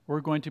we're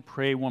going to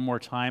pray one more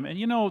time. And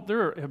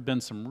there have been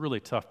some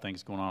really tough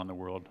things going on in the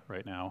world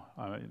right now.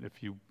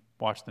 If you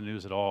watch the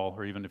news at all,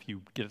 or even if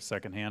you get it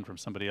secondhand from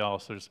somebody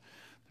else,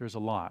 there's a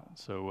lot.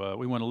 So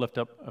we want to lift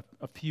up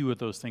a few of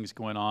those things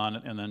going on,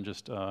 and then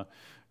just kind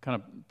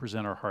of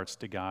present our hearts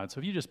to God. So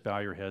if you just bow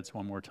your heads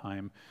one more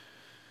time.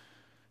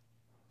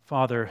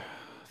 Father,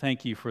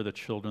 thank you for the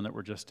children that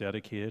were just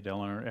dedicated,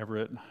 Eleanor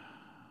Everett.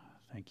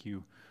 Thank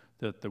you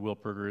that the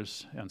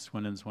Wilpergers and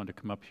Swindons wanted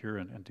to come up here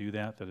and do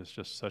that. That is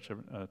just such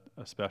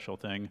a special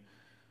thing.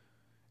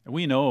 And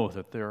we know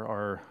that there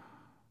are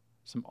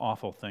some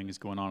awful things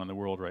going on in the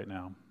world right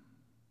now.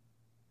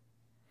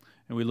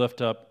 And we lift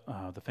up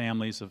the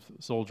families of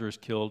soldiers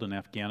killed in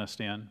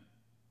Afghanistan.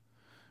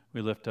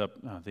 We lift up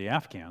the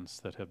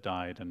Afghans that have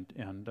died.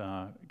 And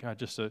God,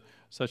 just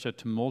such a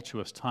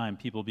tumultuous time,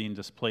 people being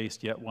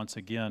displaced yet once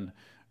again.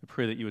 We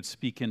pray that you would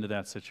speak into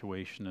that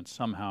situation and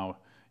somehow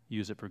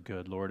use it for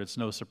good, Lord. It's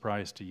no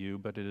surprise to you,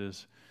 but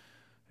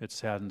it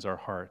saddens our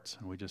hearts.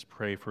 And we just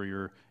pray for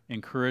your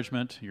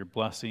encouragement, your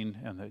blessing,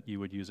 and that you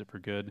would use it for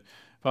good.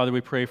 Father,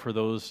 we pray for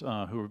those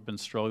who have been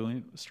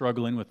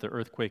struggling with the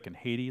earthquake in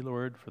Haiti,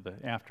 Lord, for the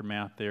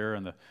aftermath there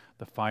and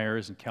the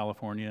fires in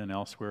California and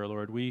elsewhere,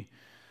 Lord. We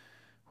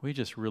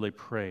just really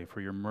pray for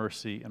your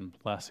mercy and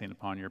blessing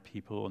upon your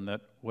people, and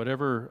that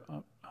whatever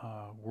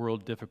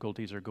world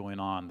difficulties are going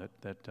on,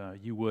 that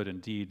you would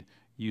indeed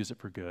use it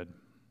for good.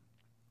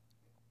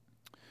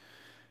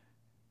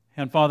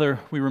 And Father,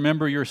 we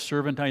remember your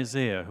servant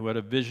Isaiah, who had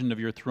a vision of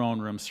your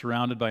throne room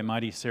surrounded by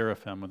mighty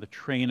seraphim, with the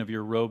train of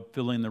your robe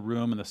filling the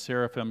room, and the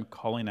seraphim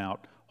calling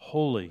out,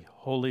 "Holy,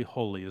 holy,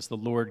 holy is the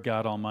Lord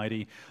God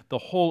Almighty. The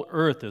whole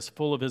earth is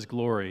full of his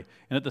glory."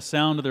 And at the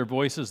sound of their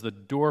voices, the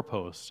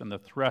doorposts and the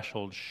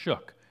threshold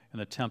shook, and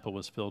the temple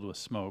was filled with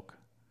smoke.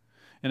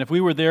 And if we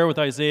were there with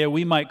Isaiah,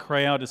 we might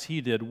cry out as he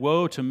did,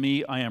 "Woe to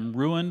me, I am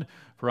ruined,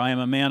 for I am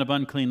a man of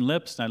unclean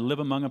lips, and I live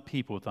among a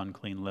people with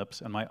unclean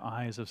lips, and my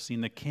eyes have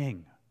seen the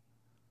King,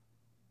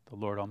 the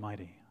Lord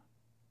Almighty."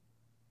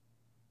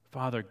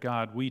 Father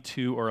God, we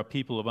too are a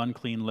people of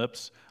unclean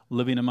lips,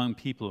 living among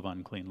people of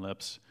unclean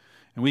lips.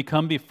 And we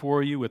come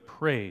before you with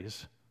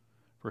praise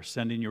for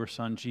sending your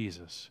Son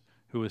Jesus,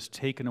 who has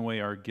taken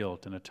away our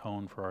guilt and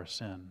atoned for our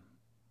sin.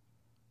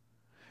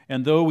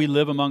 And though we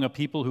live among a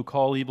people who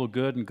call evil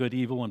good and good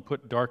evil, and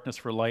put darkness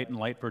for light and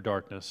light for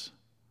darkness,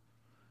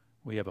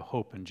 we have a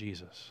hope in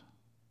Jesus.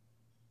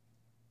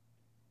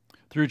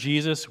 Through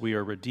Jesus, we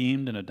are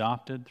redeemed and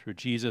adopted. Through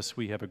Jesus,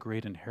 we have a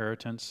great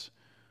inheritance.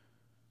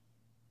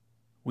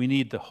 We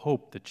need the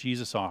hope that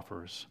Jesus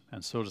offers,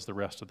 and so does the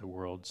rest of the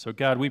world. So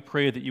God, we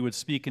pray that you would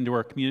speak into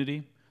our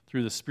community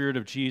through the Spirit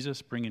of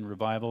Jesus, bringing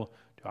revival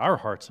to our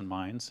hearts and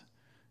minds,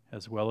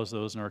 as well as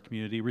those in our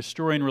community,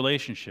 restoring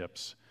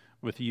relationships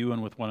with you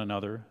and with one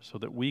another, so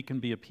that we can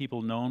be a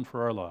people known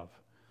for our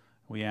love.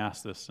 We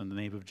ask this in the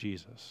name of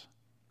Jesus.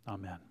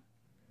 Amen.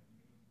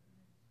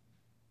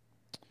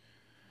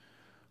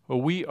 Well,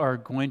 we are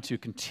going to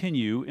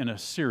continue in a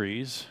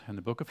series in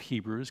the book of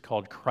Hebrews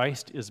called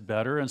Christ is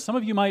Better. And some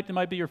of you it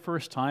might be your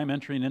first time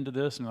entering into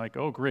this, and you're like,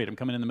 oh, great, I'm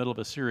coming in the middle of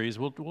a series.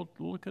 We'll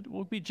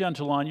be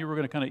gentle on you. We're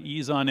going to kind of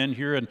ease on in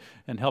here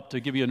and help to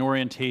give you an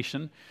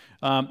orientation.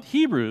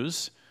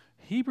 Hebrews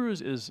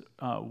is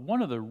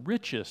one of the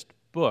richest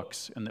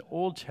books in the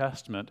Old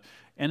Testament,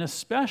 and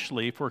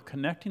especially for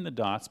connecting the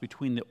dots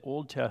between the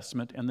Old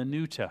Testament and the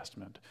New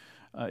Testament.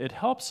 It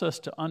helps us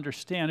to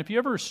understand. If you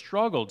ever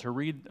struggle to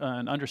read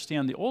and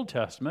understand the Old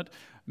Testament,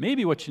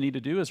 maybe what you need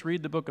to do is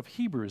read the book of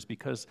Hebrews,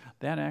 because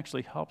that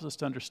actually helps us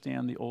to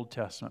understand the Old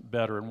Testament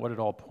better and what it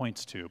all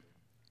points to.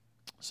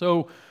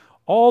 So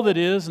all that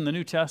is in the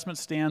New Testament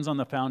stands on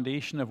the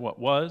foundation of what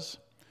was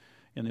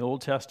in the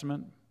Old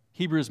Testament.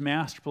 Hebrews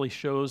masterfully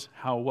shows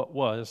how what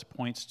was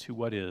points to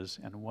what is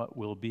and what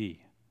will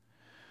be.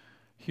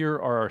 Here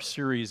are our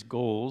series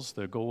goals.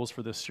 The goals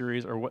for this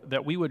series are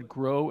that we would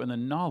grow in the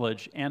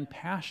knowledge and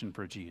passion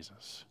for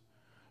Jesus.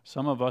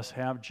 Some of us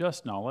have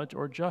just knowledge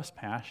or just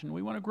passion.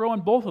 We want to grow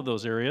in both of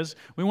those areas.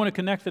 We want to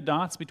connect the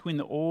dots between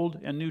the Old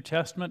and New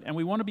Testament, and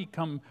we want to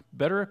become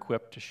better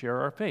equipped to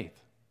share our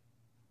faith.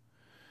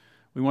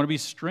 We want to be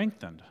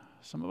strengthened.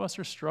 Some of us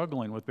are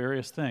struggling with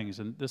various things,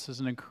 and this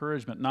is an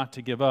encouragement not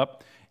to give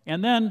up.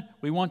 And then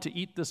we want to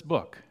eat this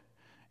book.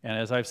 And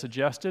as I've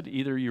suggested,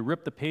 either you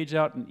rip the page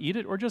out and eat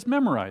it, or just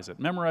memorize it.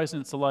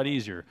 Memorizing it's a lot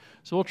easier.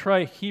 So we'll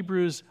try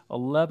Hebrews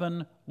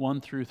 11, 1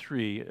 through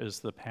 3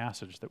 is the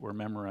passage that we're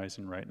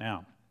memorizing right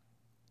now.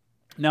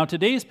 Now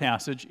today's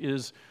passage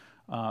is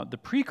the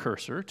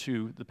precursor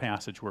to the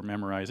passage we're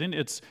memorizing.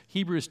 It's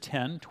Hebrews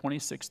 10,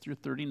 26 through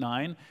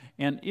 39,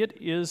 and it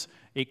is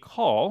a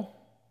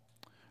call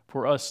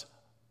for us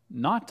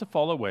not to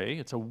fall away.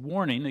 It's a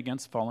warning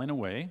against falling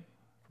away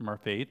from our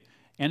faith,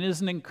 and is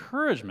an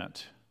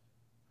encouragement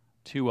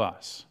to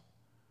us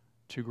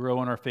to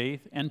grow in our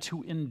faith and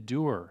to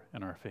endure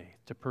in our faith,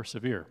 to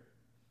persevere.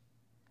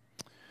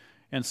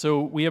 And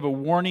so we have a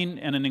warning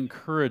and an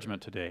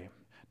encouragement today.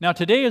 Now,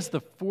 today is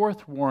the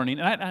fourth warning,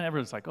 and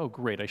everyone's like, oh,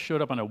 great, I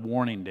showed up on a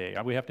warning day.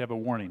 We have to have a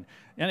warning.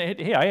 And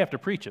hey, I have to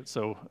preach it,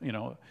 so,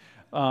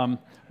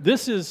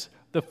 this is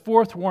the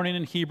fourth warning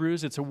in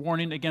Hebrews. It's a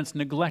warning against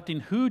neglecting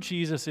who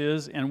Jesus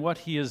is and what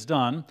he has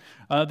done.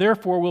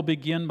 Therefore, we'll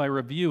begin by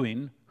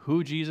reviewing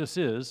who Jesus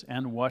is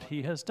and what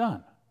he has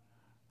done.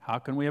 How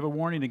can we have a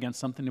warning against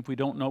something if we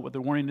don't know what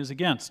the warning is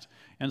against?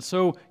 And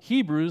so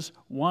Hebrews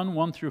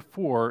 1 through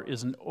 4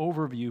 is an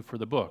overview for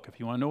the book. If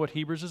you want to know what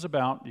Hebrews is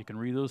about, you can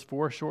read those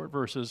 4 short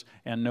verses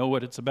and know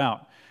what it's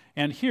about.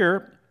 And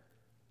here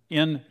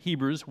in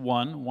Hebrews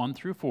 1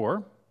 through 4,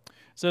 it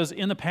says,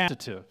 in the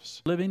past,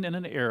 living in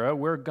an era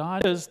where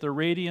God is the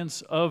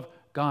radiance of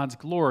God's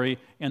glory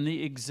and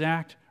the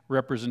exact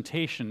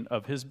representation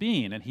of his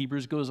being. And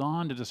Hebrews goes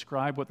on to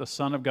describe what the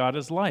Son of God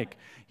is like.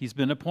 He's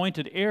been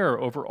appointed heir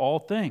over all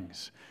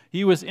things.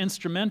 He was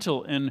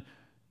instrumental in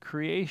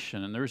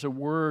creation, and there's a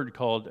word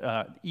called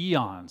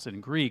eons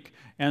in Greek.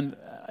 And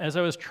as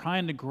I was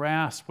trying to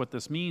grasp what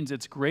this means,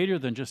 it's greater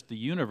than just the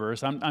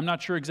universe. I'm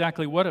not sure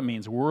exactly what it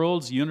means.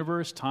 Worlds,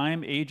 universe,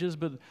 time, ages,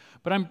 but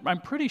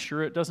I'm pretty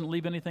sure it doesn't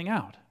leave anything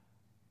out.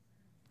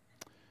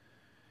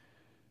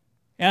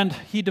 And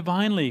he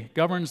divinely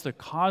governs the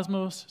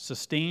cosmos,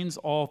 sustains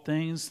all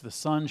things. The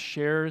Son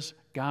shares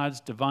God's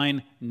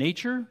divine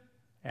nature.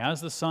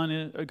 As the Son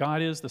is,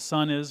 God is, the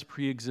Son is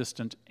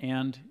pre-existent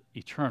and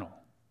eternal.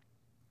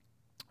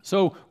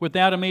 So with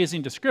that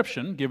amazing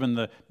description, given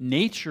the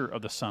nature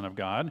of the Son of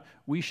God,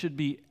 we should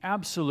be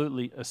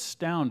absolutely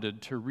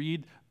astounded to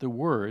read the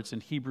words in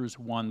Hebrews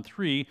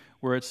 1:3,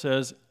 where it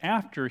says,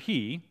 after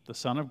he, the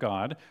Son of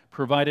God,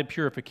 provided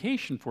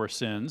purification for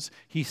sins,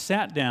 he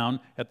sat down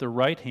at the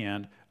right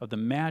hand of the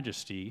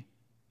majesty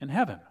in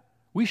heaven.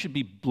 We should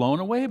be blown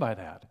away by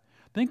that.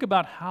 Think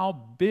about how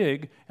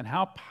big and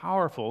how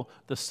powerful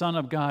the Son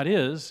of God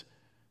is,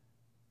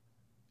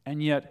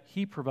 and yet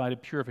he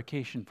provided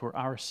purification for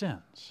our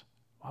sins.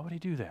 Why would he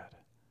do that?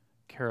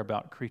 Care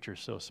about creatures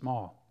so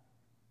small.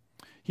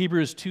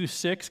 Hebrews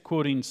 2:6,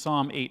 quoting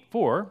Psalm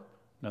 8:4,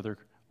 another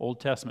Old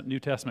Testament, New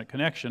Testament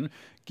connection,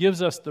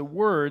 gives us the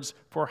words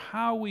for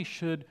how we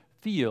should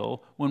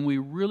feel when we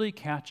really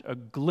catch a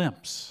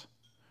glimpse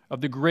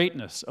of the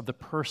greatness of the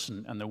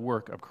person and the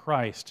work of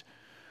Christ.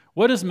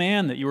 What is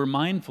man that you are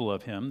mindful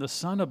of him, the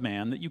Son of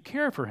Man that you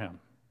care for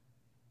him?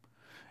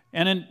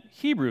 And in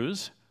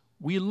Hebrews,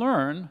 we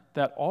learn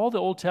that all the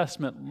Old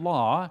Testament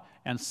law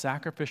and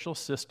sacrificial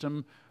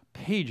system,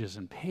 pages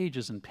and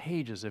pages and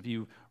pages, if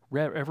you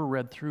ever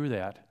read through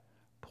that,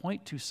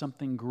 point to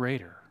something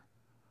greater.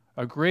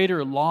 A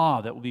greater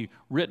law that will be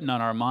written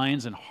on our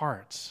minds and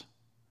hearts,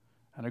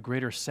 and a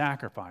greater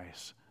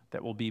sacrifice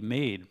that will be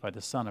made by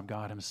the Son of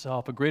God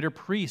himself, a greater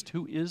priest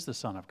who is the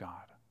Son of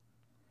God.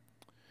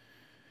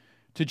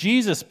 To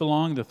Jesus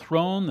belong the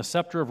throne, the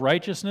scepter of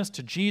righteousness.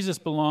 To Jesus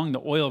belong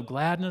the oil of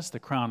gladness, the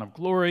crown of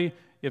glory.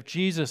 If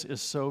Jesus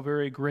is so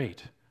very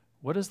great,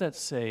 what does that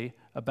say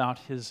about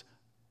his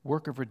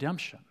work of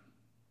redemption?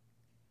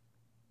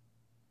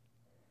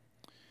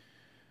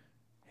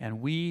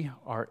 And we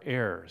are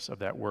heirs of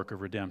that work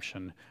of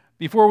redemption.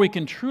 Before we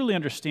can truly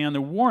understand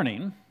the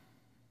warning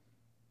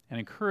and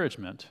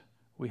encouragement,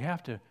 we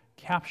have to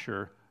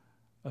capture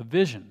a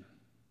vision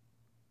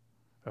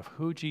of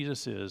who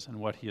Jesus is and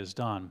what he has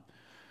done.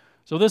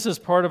 So this is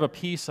part of a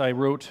piece I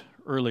wrote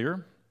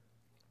earlier,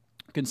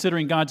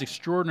 considering God's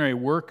extraordinary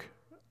work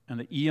and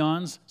the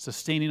eons,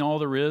 sustaining all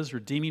there is,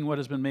 redeeming what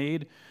has been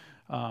made,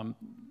 and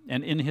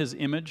in his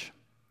image,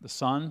 the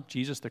Son,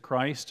 Jesus the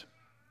Christ.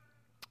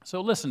 So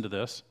listen to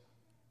this.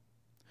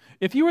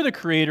 If you were the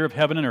creator of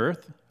heaven and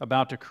earth,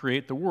 about to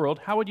create the world,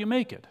 how would you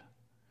make it?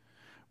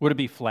 Would it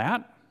be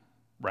flat,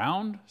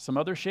 round, some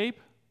other shape?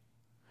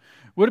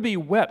 Would it be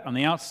wet on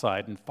the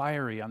outside and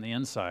fiery on the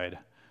inside?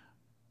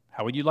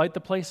 How would you light the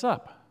place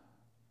up?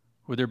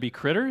 Would there be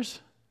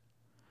critters?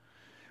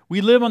 We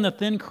live on the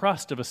thin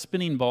crust of a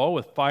spinning ball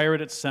with fire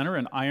at its center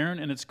and iron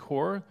in its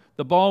core.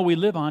 The ball we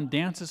live on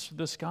dances through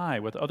the sky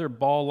with other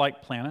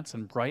ball-like planets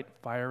and bright,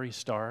 fiery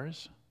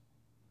stars.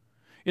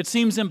 It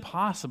seems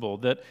impossible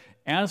that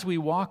as we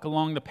walk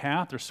along the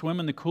path or swim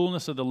in the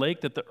coolness of the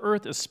lake, that the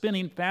earth is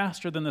spinning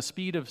faster than the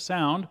speed of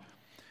sound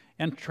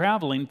and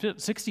traveling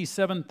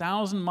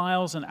 67,000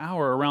 miles an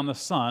hour around the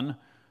sun.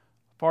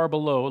 Far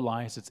below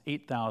lies its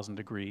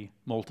 8,000-degree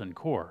molten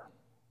core.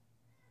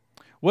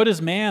 What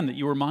is man that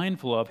you are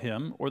mindful of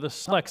him, or the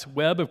complex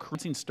web of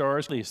crossing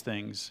stars? These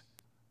things,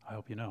 I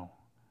hope you know.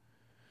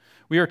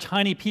 We are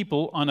tiny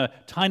people on a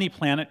tiny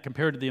planet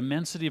compared to the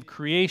immensity of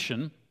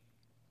creation.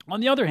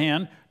 On the other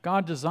hand,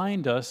 God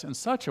designed us in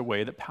such a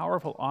way that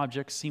powerful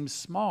objects seem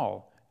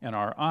small in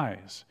our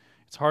eyes.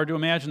 It's hard to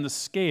imagine the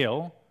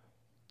scale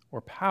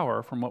or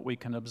power from what we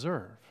can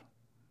observe.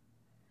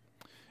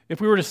 If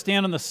we were to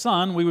stand in the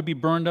sun, we would be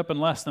burned up in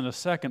less than a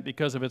second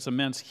because of its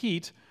immense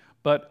heat.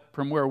 But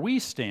from where we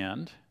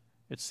stand,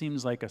 it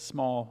seems like a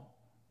small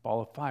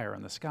ball of fire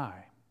in the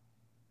sky.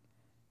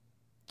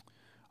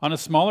 On a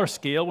smaller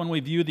scale, when we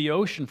view the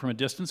ocean from a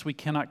distance, we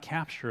cannot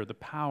capture the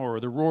power or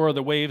the roar of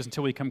the waves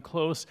until we come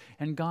close,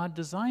 and God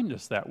designed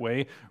us that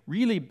way.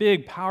 Really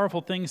big,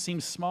 powerful things seem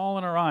small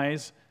in our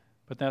eyes,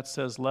 but that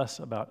says less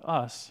about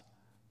us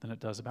than it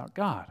does about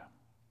God.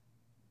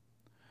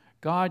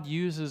 God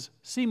uses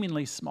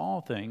seemingly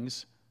small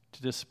things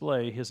to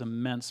display his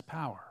immense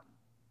power.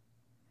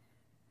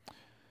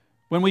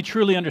 When we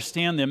truly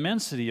understand the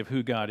immensity of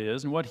who God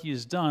is and what he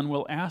has done,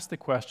 we'll ask the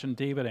question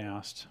David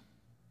asked,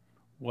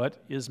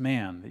 what is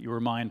man that you are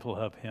mindful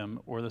of him,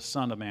 or the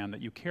son of man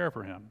that you care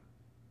for him?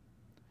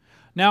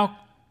 Now,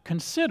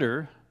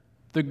 consider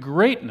the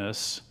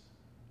greatness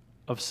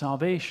of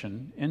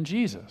salvation in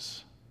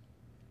Jesus.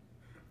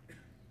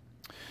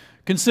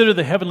 Consider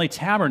the heavenly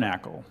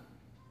tabernacle,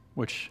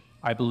 which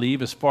I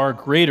believe is far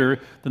greater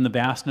than the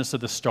vastness of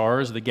the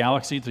stars, the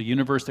galaxy, the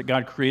universe that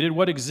God created.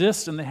 What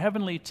exists in the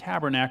heavenly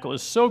tabernacle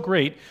is so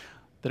great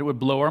that it would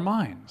blow our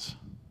minds.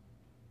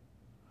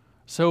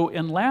 So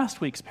in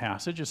last week's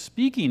passage,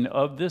 speaking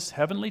of this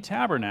heavenly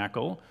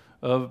tabernacle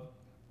of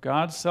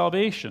God's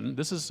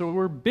salvation, so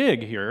we're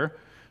big here.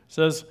 It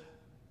says,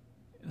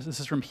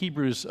 this is from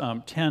Hebrews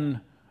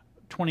 19,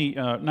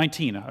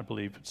 I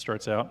believe it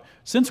starts out.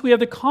 Since we have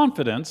the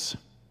confidence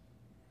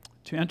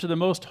to enter the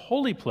most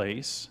holy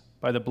place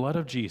by the blood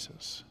of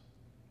Jesus,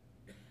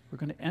 we're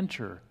going to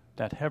enter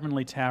that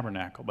heavenly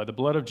tabernacle by the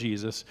blood of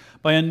Jesus,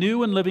 by a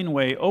new and living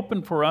way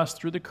opened for us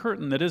through the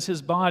curtain that is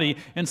his body.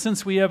 And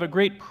since we have a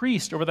great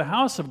priest over the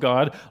house of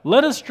God,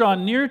 let us draw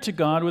near to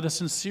God with a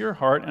sincere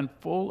heart and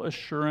full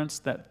assurance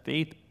that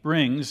faith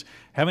brings,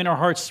 having our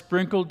hearts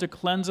sprinkled to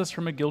cleanse us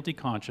from a guilty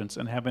conscience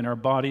and having our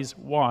bodies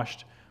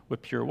washed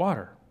with pure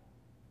water.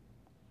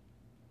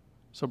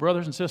 So,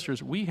 brothers and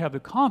sisters, we have the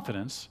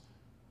confidence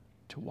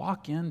to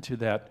walk into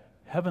that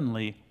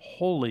heavenly,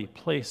 holy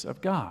place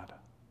of God.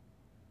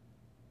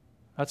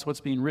 That's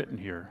what's being written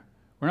here.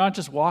 We're not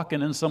just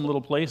walking in some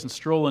little place and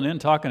strolling in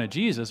talking to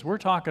Jesus. We're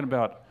talking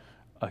about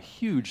a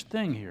huge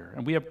thing here.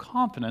 And we have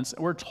confidence.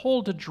 We're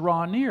told to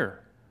draw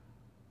near,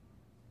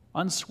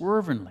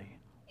 unswervingly,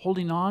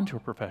 holding on to a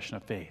profession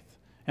of faith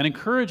and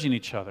encouraging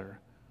each other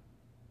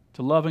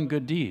to love and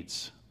good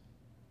deeds,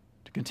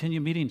 to continue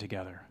meeting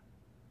together,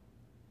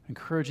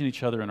 encouraging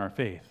each other in our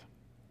faith.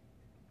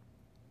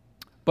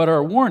 But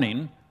our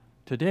warning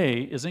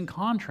today is in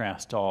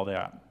contrast to all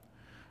that.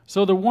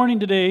 So the warning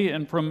today,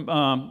 and from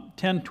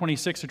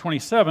 10:26 to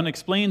 27,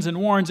 explains and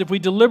warns, if we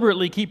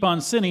deliberately keep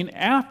on sinning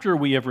after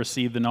we have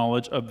received the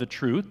knowledge of the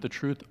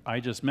truth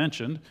I just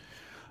mentioned,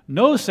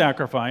 no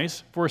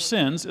sacrifice for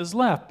sins is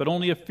left, but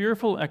only a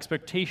fearful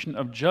expectation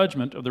of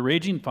judgment of the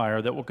raging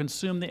fire that will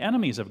consume the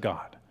enemies of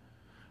God.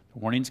 The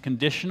warning's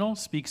conditional,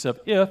 speaks of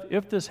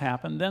if this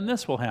happened, then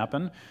this will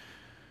happen.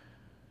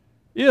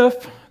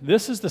 If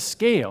this is the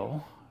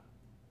scale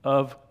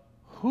of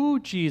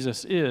who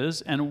Jesus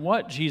is and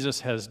what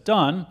Jesus has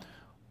done,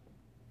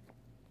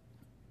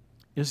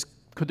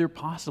 could there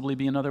possibly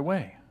be another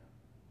way?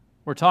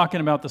 We're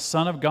talking about the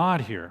Son of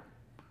God here.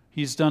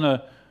 He's done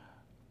a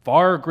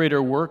far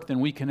greater work than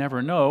we can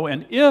ever know,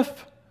 and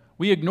if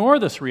we ignore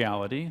this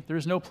reality,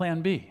 there's no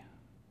plan B.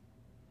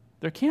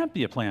 There can't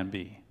be a plan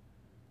B.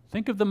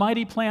 Think of the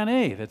mighty plan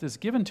A that is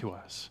given to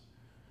us.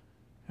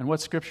 And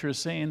what Scripture is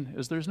saying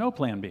is there's no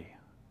plan B.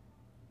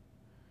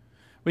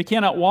 We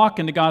cannot walk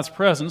into God's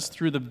presence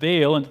through the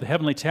veil into the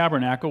heavenly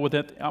tabernacle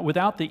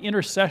without the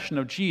intercession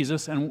of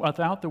Jesus and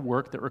without the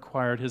work that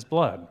required his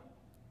blood.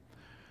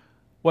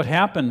 What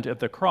happened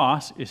at the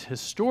cross is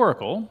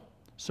historical,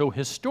 so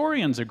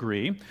historians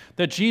agree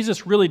that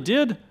Jesus really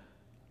did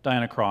die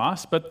on a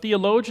cross, but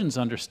theologians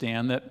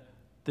understand that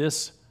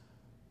this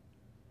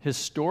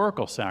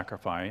historical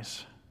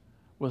sacrifice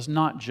was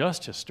not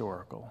just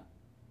historical,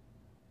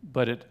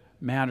 but it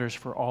matters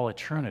for all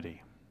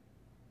eternity.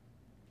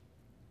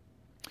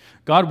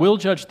 God will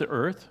judge the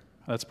earth.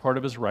 That's part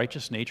of his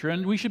righteous nature,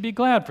 and we should be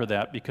glad for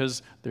that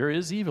because there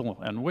is evil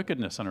and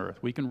wickedness on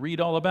earth. We can read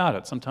all about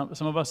it.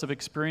 Some of us have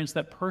experienced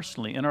that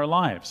personally in our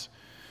lives.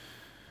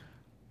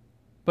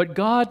 But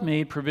God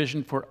made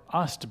provision for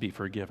us to be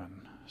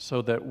forgiven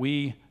so that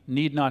we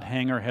need not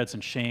hang our heads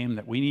in shame,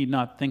 that we need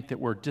not think that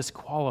we're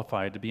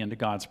disqualified to be into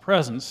God's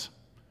presence.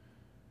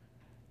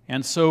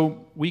 And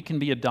so we can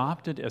be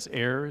adopted as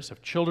heirs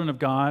of children of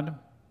God.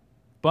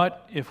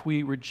 But if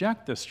we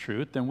reject this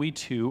truth, then we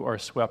too are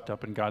swept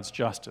up in God's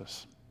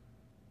justice.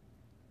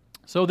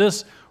 So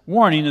this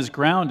warning is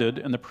grounded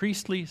in the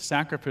priestly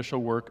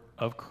sacrificial work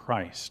of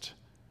Christ.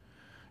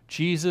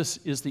 Jesus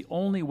is the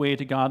only way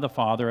to God the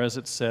Father, as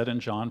it said in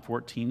John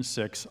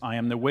 14:6, I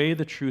am the way,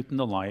 the truth, and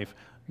the life.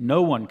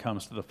 No one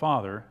comes to the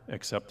Father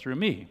except through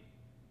me.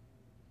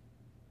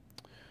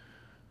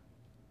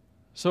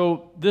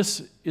 So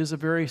this is a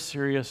very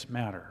serious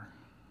matter.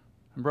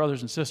 And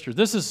brothers and sisters,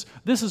 this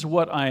is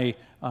what I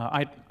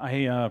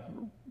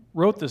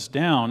wrote this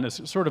down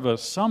as sort of a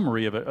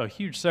summary of a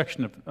huge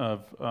section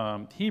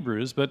of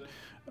Hebrews, but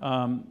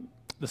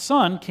the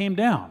Son came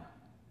down.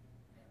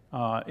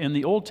 In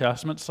the Old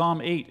Testament,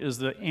 Psalm 8 is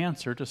the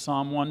answer to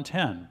Psalm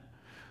 110.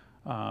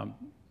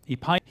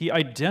 He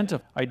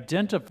identified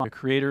the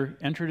Creator,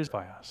 entered his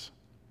by us,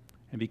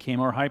 and became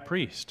our high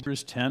priest.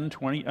 Hebrews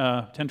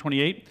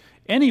 10:28.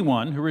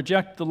 Anyone who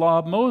rejected the law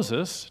of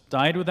Moses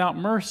died without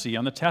mercy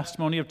on the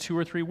testimony of 2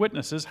 or 3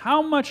 witnesses.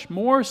 How much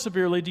more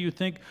severely do you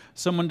think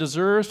someone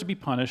deserves to be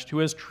punished who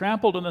has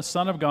trampled on the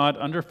Son of God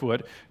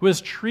underfoot, who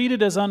has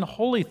treated as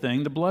unholy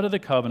thing the blood of the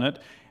covenant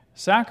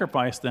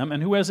sacrificed them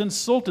and who has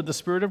insulted the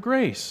Spirit of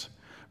grace.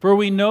 For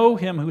we know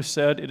him who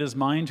said, 'It is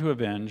mine to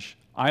avenge,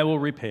 I will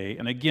repay,'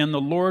 and again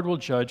the Lord will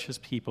judge his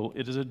people.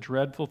 It is a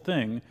dreadful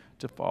thing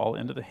to fall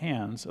into the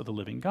hands of the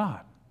living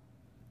God."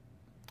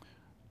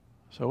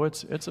 So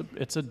it's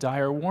a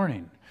dire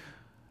warning.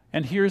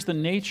 And here's the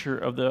nature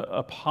of the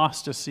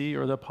apostasy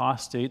or the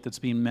apostate that's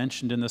being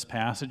mentioned in this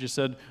passage. It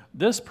said,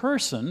 this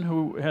person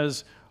who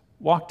has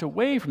walked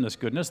away from this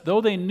goodness,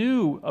 though they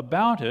knew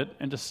about it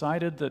and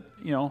decided that,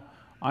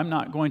 I'm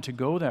not going to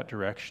go that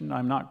direction.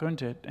 I'm not going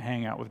to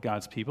hang out with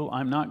God's people.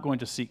 I'm not going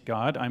to seek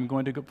God. I'm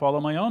going to follow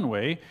my own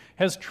way,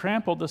 has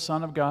trampled the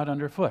Son of God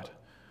underfoot,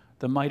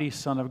 the mighty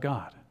Son of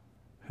God,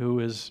 who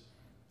is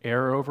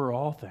heir over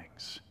all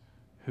things,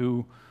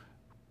 who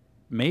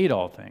made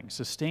all things,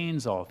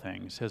 sustains all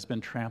things, has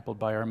been trampled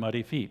by our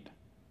muddy feet.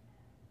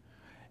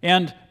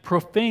 And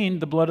profaned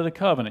the blood of the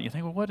covenant. You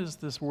think, well, what does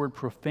this word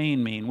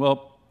profane mean?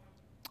 Well,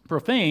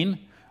 profane,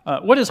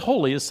 what is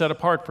holy is set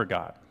apart for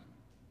God.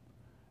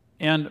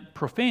 And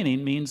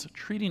profaning means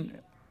treating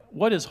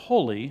what is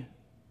holy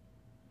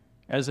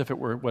as if it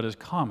were what is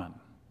common.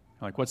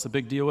 Like, what's the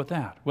big deal with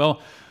that?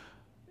 Well,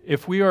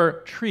 if we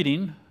are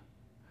treating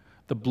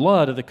the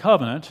blood of the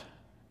covenant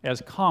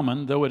as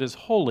common, though it is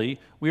holy,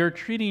 we are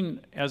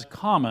treating as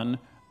common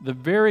the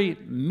very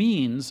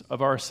means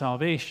of our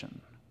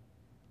salvation.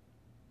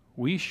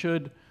 We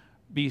should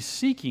be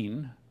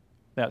seeking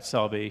that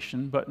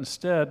salvation, but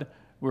instead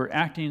we're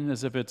acting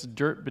as if it's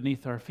dirt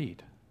beneath our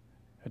feet.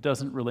 It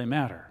doesn't really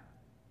matter.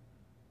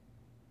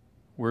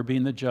 We're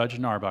being the judge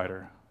and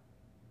arbiter.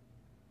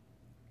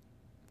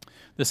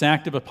 This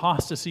act of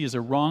apostasy is a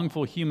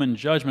wrongful human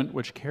judgment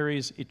which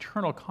carries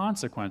eternal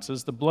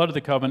consequences. The blood of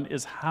the covenant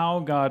is how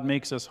God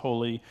makes us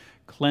holy,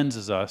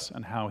 cleanses us,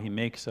 and how he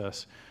makes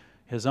us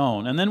his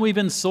own. And then we've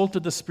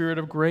insulted the Spirit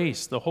of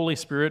grace. The Holy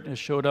Spirit has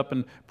showed up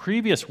in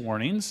previous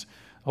warnings.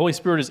 The Holy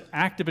Spirit is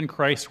active in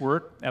Christ's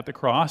work at the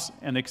cross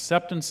and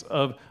acceptance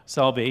of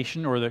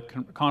salvation or the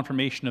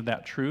confirmation of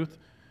that truth.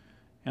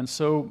 And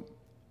so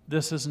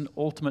this is an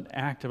ultimate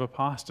act of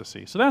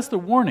apostasy. So that's the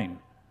warning.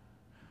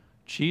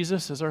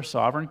 Jesus is our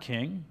sovereign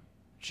king.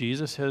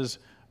 Jesus has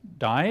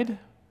died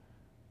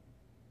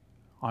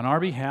on our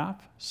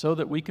behalf so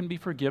that we can be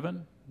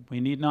forgiven. We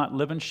need not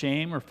live in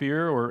shame or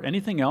fear or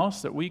anything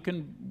else, that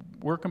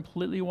we're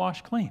completely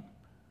washed clean,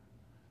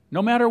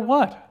 no matter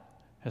what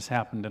has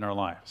happened in our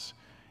lives.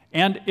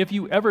 And if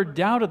you ever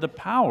doubted the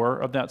power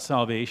of that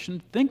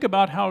salvation, think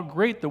about how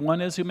great the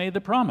one is who made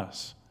the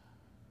promise.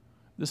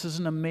 This is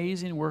an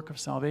amazing work of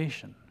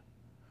salvation.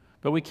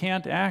 But we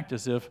can't act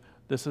as if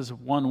this is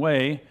one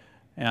way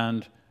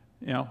and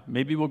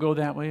maybe we'll go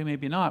that way,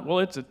 maybe not.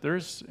 Well,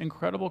 there's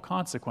incredible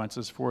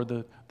consequences for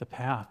the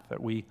path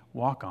that we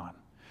walk on.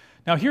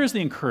 Now, here's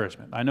the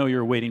encouragement. I know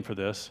you're waiting for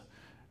this.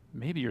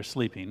 Maybe you're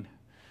sleeping.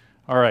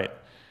 All right.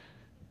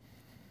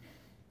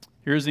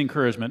 Here's the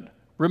encouragement.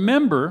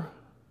 Remember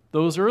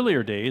those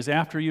earlier days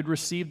after you'd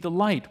received the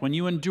light, when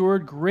you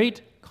endured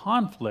great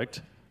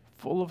conflict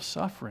full of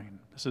suffering.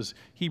 This is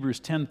Hebrews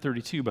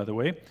 10:32, by the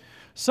way.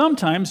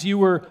 Sometimes you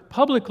were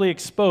publicly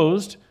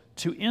exposed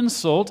to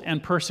insult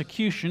and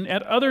persecution.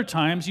 At other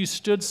times, you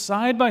stood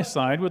side by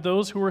side with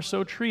those who were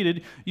so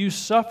treated. You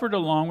suffered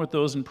along with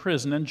those in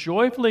prison and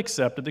joyfully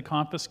accepted the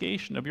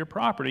confiscation of your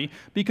property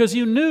because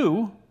you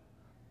knew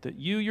that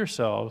you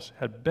yourselves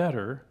had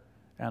better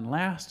and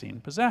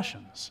lasting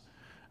possessions.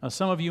 Now,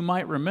 some of you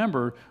might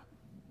remember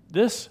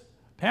this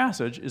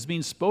passage is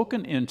being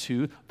spoken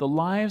into the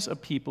lives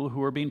of people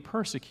who are being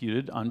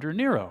persecuted under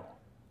Nero.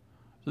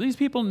 So these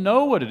people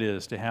know what it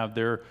is to have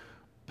their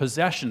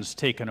possessions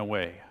taken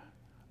away.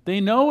 They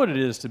know what it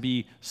is to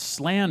be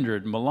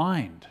slandered,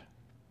 maligned.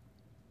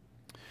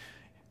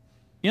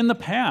 In the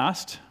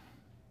past,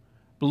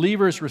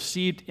 believers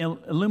received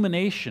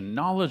illumination,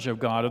 knowledge of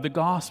God, of the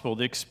gospel.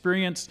 They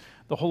experienced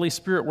the Holy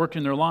Spirit working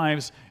in their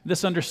lives.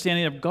 This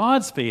understanding of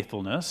God's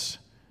faithfulness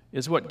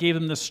is what gave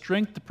them the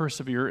strength to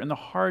persevere in the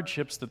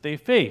hardships that they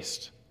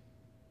faced.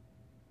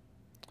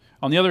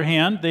 On the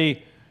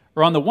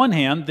one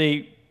hand,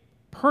 they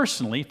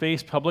personally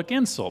faced public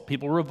insult.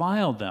 People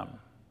reviled them.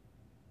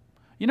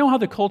 You know how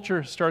the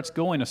culture starts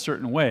going a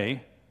certain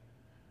way,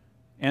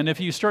 and if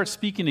you start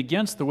speaking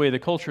against the way the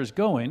culture is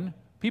going,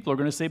 people are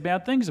going to say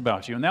bad things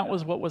about you, and that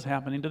was what was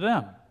happening to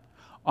them.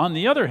 On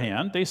the other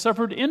hand, they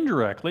suffered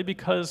indirectly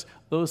because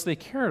those they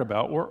cared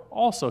about were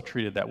also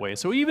treated that way.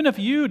 So even if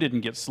you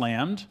didn't get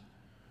slammed,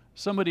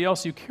 somebody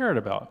else you cared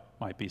about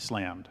might be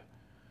slammed.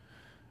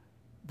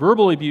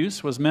 Verbal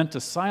abuse was meant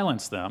to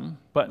silence them,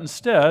 but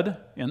instead,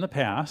 in the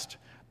past,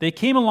 they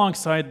came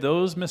alongside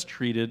those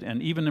mistreated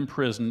and even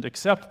imprisoned,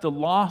 accepted the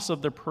loss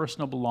of their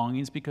personal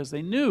belongings because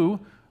they knew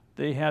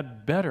they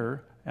had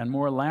better and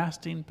more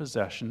lasting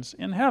possessions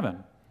in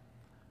heaven.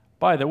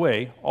 By the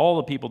way, all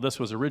the people this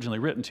was originally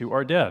written to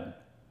are dead.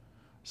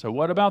 So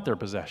what about their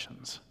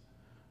possessions?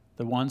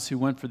 The ones who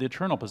went for the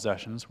eternal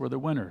possessions were the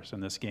winners in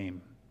this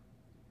game.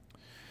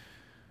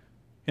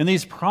 In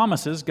these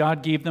promises,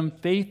 God gave them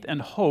faith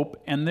and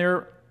hope, and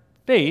their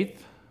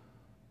faith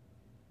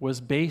was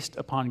based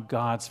upon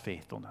God's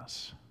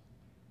faithfulness.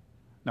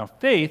 Now,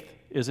 faith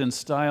is in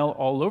style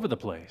all over the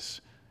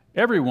place.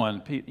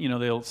 Everyone,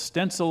 they'll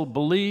stencil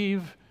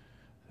believe,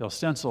 they'll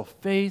stencil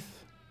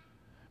faith,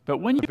 but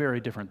when you do a very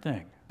different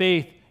thing.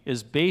 Faith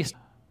is based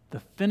on the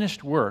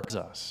finished work of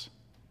us.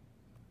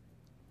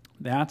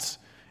 That's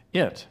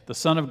it. The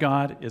Son of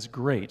God is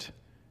great,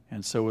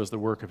 and so is the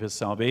work of his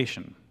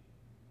salvation.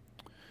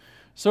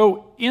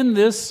 So in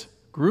this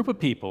group of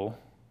people,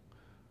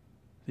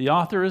 the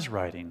author is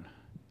writing,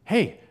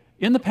 hey,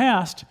 in the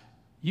past,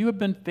 you have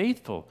been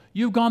faithful.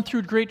 You've gone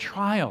through great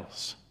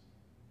trials.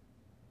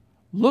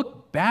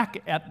 Look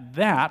back at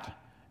that.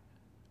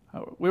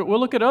 We'll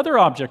look at other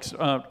objects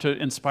to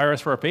inspire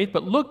us for our faith,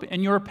 but look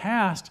in your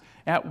past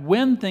at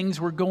when things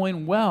were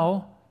going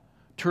well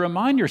to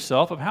remind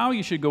yourself of how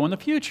you should go in the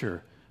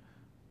future.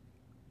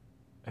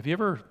 Have you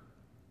ever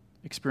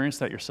experienced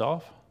that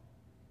yourself?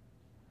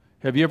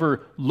 Have you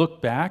ever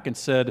looked back and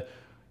said,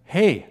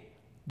 hey,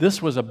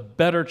 this was a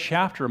better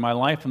chapter of my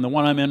life than the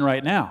one I'm in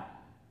right now?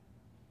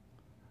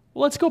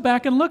 Well, let's go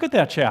back and look at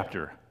that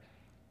chapter.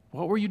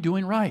 What were you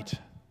doing right?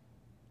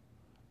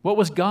 What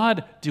was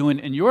God doing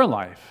in your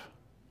life?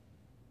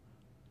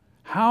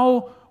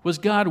 How was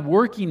God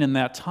working in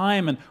that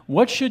time, and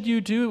what should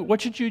you do?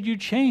 What should you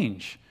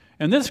change?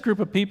 And this group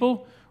of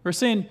people were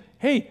saying,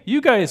 hey,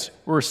 you guys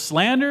were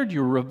slandered,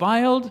 you were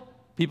reviled,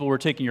 people were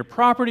taking your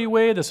property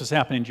away, this was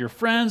happening to your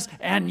friends,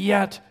 and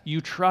yet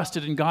you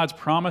trusted in God's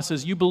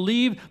promises. You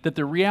believe that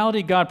the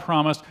reality God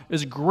promised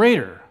is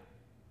greater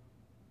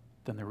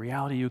than the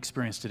reality you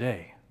experience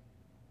today.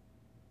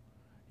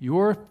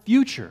 Your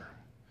future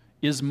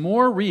is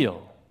more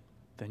real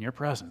than your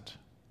present.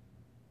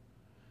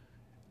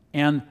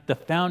 And the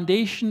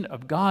foundation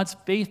of God's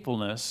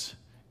faithfulness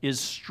is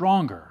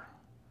stronger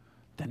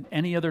than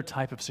any other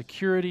type of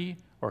security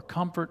or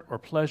comfort or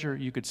pleasure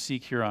you could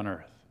seek here on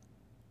earth.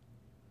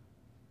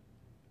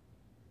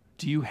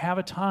 Do you have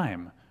a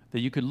time that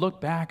you could look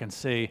back and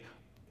say,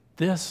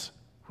 this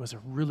was a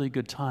really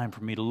good time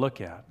for me to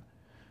look at?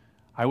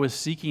 I was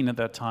seeking at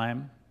that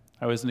time.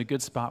 I was in a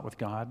good spot with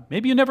God.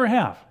 Maybe you never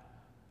have.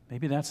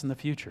 Maybe that's in the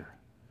future.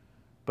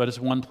 But it's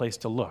one place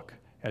to look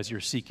as you're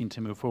seeking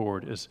to move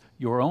forward, is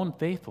your own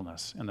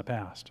faithfulness in the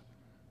past.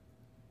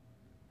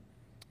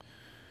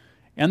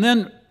 And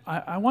then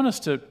I want us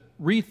to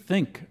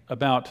rethink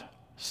about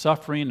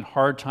suffering and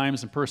hard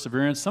times and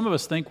perseverance. Some of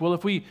us think, well,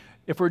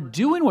 if we're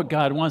doing what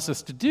God wants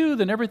us to do,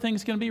 then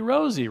everything's going to be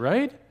rosy,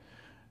 right?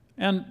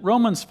 And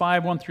Romans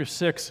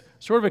 5:1-6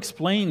 sort of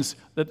explains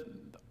that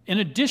in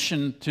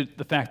addition to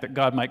the fact that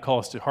God might call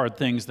us to hard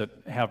things that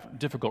have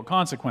difficult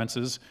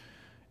consequences,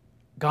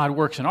 God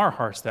works in our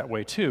hearts that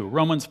way too.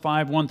 Romans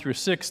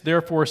 5:1-6,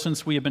 therefore,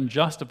 since we have been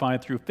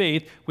justified through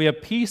faith, we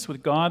have peace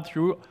with God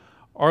through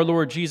our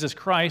Lord Jesus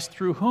Christ,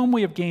 through whom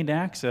we have gained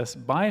access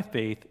by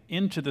faith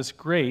into this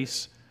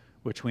grace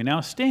which we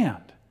now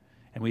stand,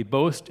 and we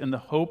boast in the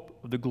hope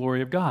of the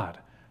glory of God.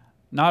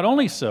 Not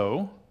only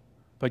so,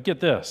 but get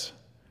this,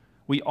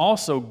 we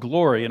also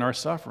glory in our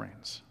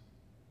sufferings.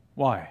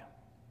 Why?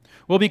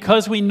 Well,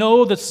 because we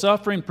know that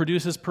suffering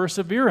produces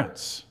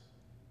perseverance.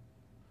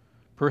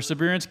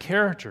 Perseverance,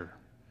 character.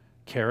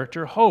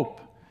 Character,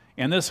 hope.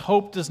 And this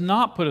hope does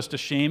not put us to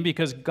shame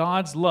because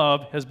God's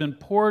love has been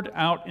poured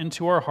out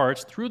into our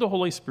hearts through the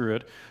Holy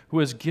Spirit who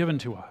is given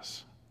to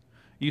us.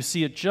 You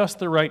see, at just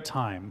the right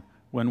time,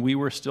 when we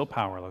were still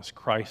powerless,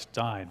 Christ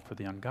died for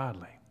the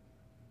ungodly.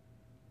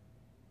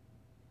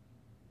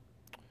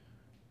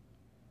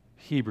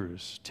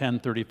 Hebrews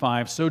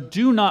 10:35, so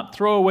do not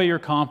throw away your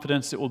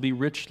confidence, it will be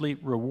richly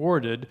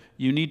rewarded.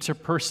 You need to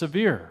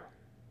persevere,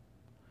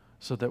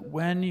 so that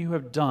when you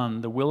have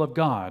done the will of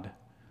God,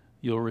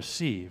 you'll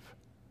receive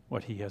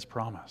what he has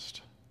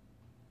promised.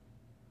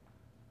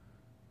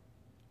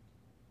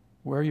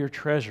 Where your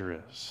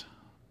treasure is,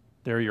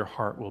 there your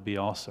heart will be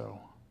also.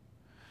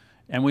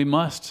 And we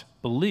must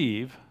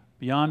believe,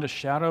 beyond a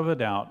shadow of a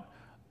doubt,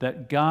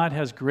 that God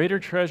has greater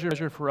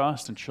treasure for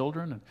us than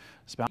children and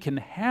spouses can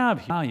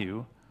have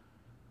value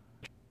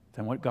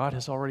than what God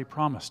has already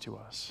promised to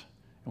us.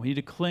 And we need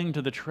to cling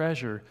to the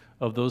treasure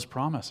of those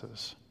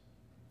promises.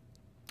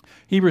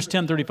 Hebrews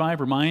 10:35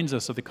 reminds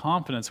us of the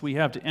confidence we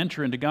have to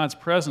enter into God's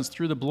presence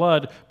through the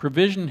blood.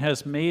 Provision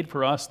has made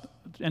for us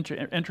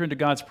to enter into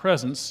God's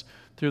presence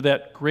through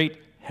that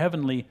great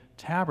heavenly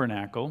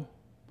tabernacle.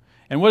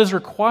 And what is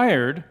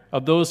required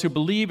of those who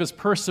believe is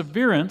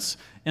perseverance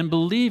in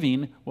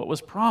believing what was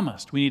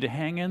promised. We need to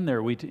hang in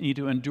there. We need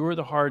to endure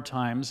the hard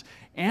times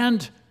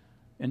and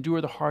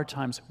endure the hard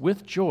times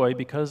with joy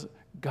because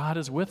God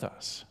is with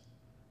us.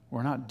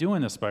 We're not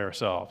doing this by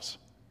ourselves.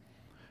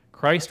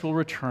 Christ will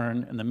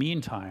return. In the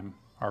meantime,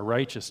 our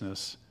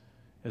righteousness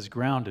is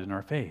grounded in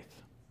our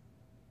faith.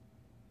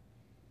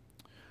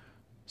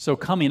 So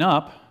coming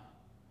up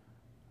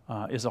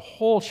is a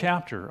whole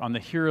chapter on the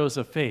heroes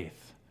of faith.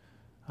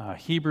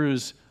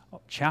 Hebrews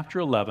chapter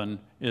 11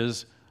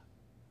 is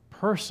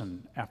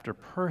person after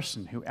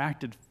person who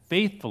acted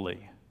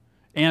faithfully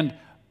and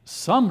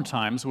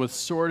sometimes with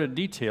sordid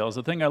details.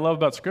 The thing I love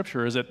about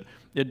Scripture is that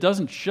it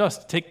doesn't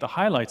just take the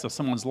highlights of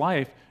someone's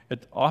life,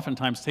 it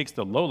oftentimes takes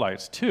the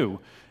lowlights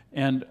too.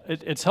 And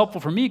it's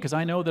helpful for me because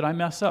I know that I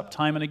mess up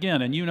time and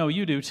again, and you know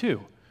you do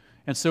too.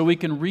 And so we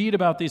can read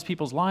about these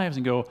people's lives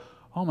and go,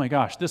 oh my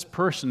gosh, this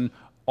person,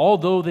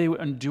 although they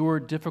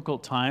endured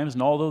difficult times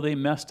and although they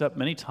messed up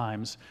many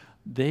times,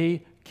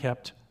 they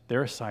kept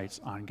their sights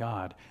on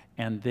God,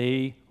 and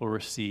they will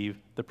receive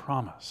the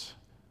promise.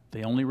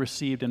 They only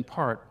received in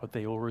part what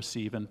they will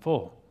receive in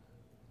full.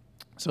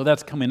 So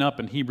that's coming up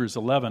in Hebrews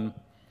 11.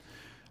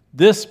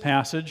 This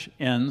passage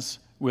ends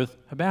with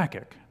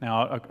Habakkuk.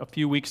 Now, a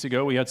few weeks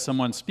ago, we had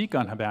someone speak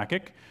on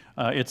Habakkuk.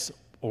 It's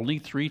only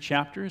 3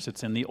 chapters.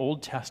 It's in the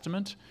Old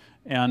Testament.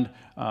 And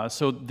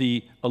so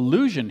the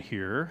allusion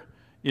here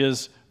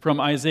is from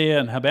Isaiah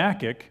and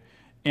Habakkuk.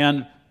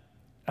 And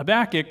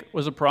Habakkuk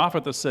was a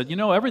prophet that said,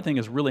 everything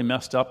is really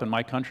messed up in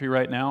my country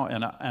right now,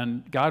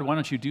 and God, why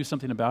don't you do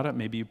something about it?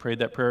 Maybe you prayed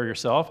that prayer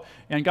yourself.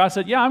 And God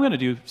said, yeah, I'm going to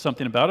do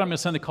something about it. I'm going to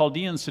send the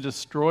Chaldeans to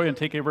destroy and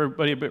take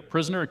everybody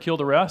prisoner, kill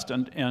the rest,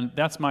 and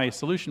that's my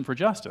solution for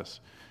justice.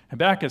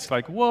 Habakkuk's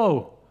like,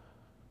 whoa,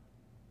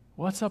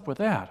 what's up with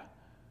that?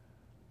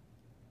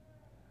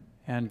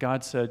 And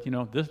God said,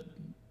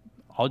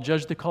 I'll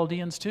judge the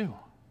Chaldeans too.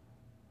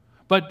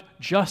 But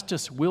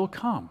justice will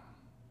come.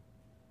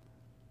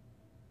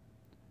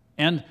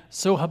 And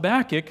so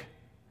Habakkuk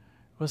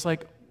was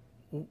like,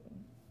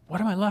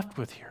 what am I left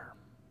with here?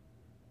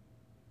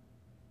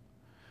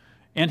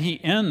 And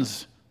he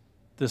ends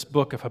this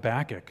book of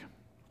Habakkuk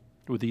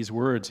with these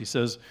words. He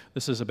says,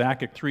 this is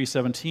Habakkuk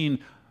 3:17,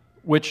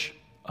 which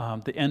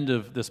the end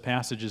of this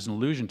passage is an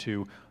allusion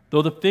to.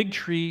 Though the fig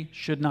tree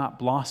should not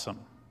blossom,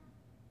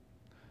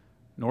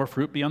 nor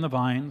fruit be on the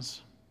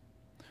vines,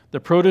 the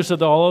produce of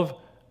the olive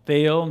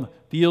fail, and the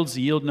fields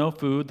yield no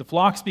food, the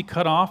flocks be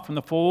cut off from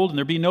the fold, and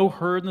there be no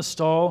herd in the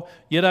stall,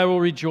 yet I will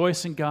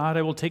rejoice in God.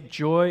 I will take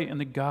joy in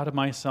the God of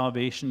my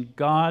salvation.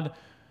 God,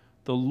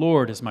 the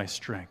Lord, is my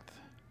strength.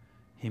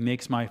 He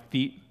makes my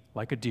feet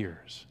like a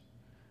deer's.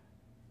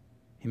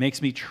 He makes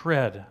me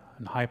tread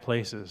in high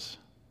places.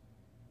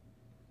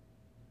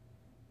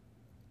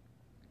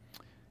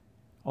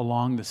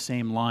 Along the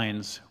same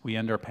lines, we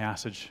end our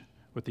passage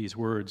with these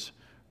words.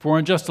 For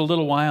in just a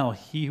little while,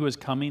 he who is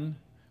coming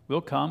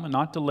will come and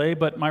not delay,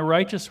 but my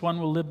righteous one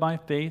will live by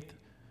faith.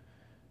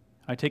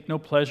 I take no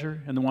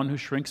pleasure in the one who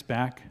shrinks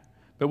back,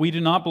 but we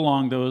do not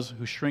belong to those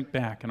who shrink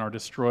back and are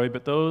destroyed,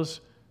 but those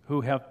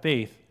who have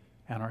faith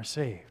and are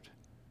saved.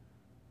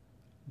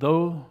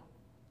 Though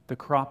the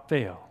crop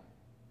fail,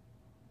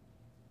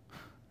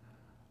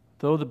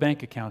 though the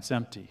bank account's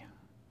empty,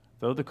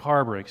 though the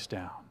car breaks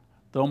down,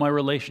 though my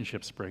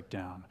relationships break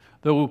down,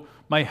 though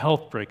my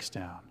health breaks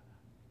down,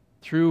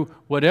 through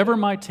whatever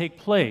might take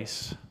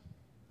place,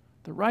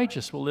 the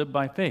righteous will live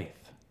by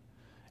faith.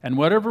 And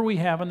whatever we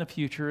have in the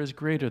future is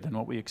greater than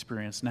what we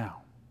experience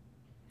now.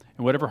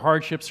 And whatever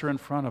hardships are in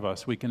front of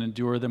us, we can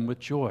endure them with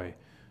joy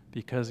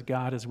because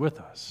God is with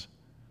us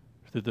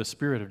through the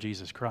Spirit of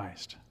Jesus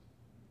Christ.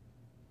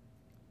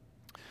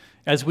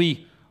 As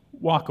we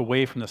walk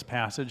away from this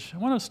passage, I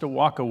want us to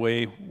walk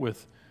away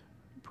with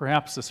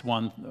perhaps this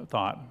one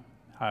thought.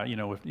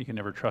 You can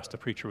never trust a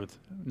preacher with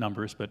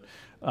numbers, but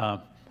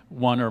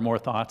one or more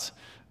thoughts.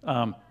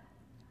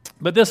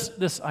 But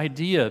this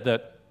idea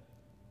that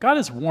God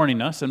is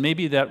warning us, and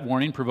maybe that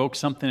warning provokes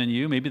something in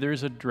you. Maybe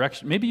there's a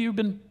direction. Maybe you've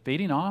been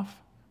fading off.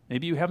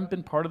 Maybe you haven't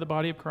been part of the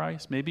body of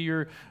Christ. Maybe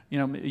you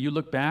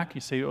look back.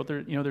 You say,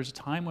 there's a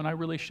time when I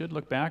really should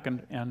look back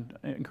and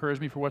encourage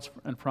me for what's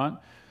in front.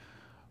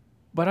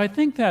 But I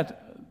think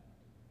that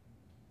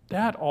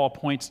all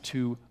points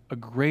to a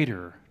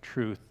greater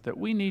truth that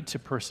we need to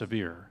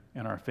persevere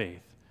in our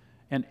faith.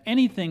 And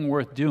anything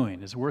worth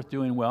doing is worth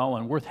doing well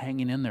and worth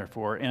hanging in there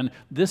for. And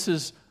this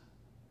is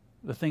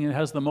the thing that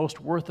has the most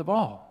worth of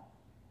all.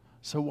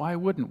 So why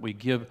wouldn't we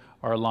give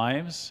our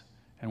lives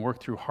and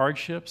work through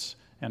hardships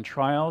and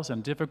trials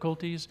and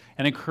difficulties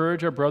and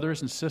encourage our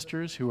brothers and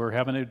sisters who are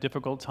having a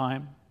difficult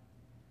time?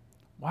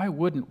 Why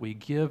wouldn't we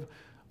give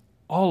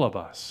all of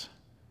us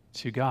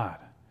to God?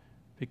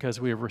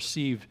 Because we have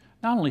received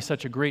not only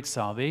such a great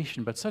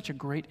salvation, but such a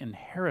great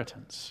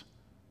inheritance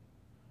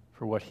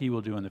for what He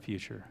will do in the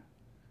future.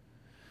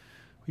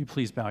 Will you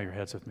please bow your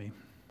heads with me?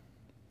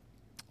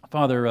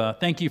 Father,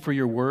 thank you for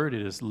your word.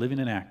 It is living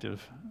and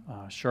active,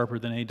 sharper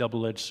than any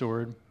double-edged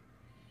sword.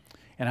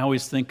 And I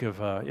always think of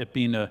it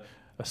being a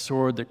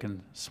sword that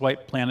can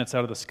swipe planets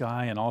out of the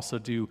sky and also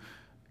do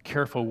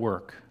careful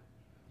work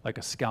like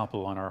a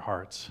scalpel on our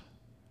hearts.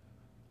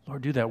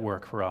 Lord, do that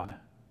work for us.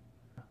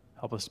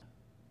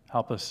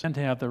 Help us, and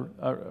to have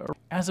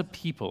as a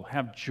people,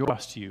 have joy,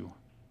 trust you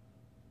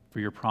for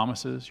your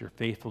promises, your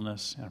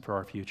faithfulness, and for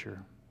our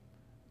future.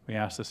 We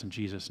ask this in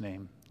Jesus'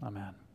 name. Amen.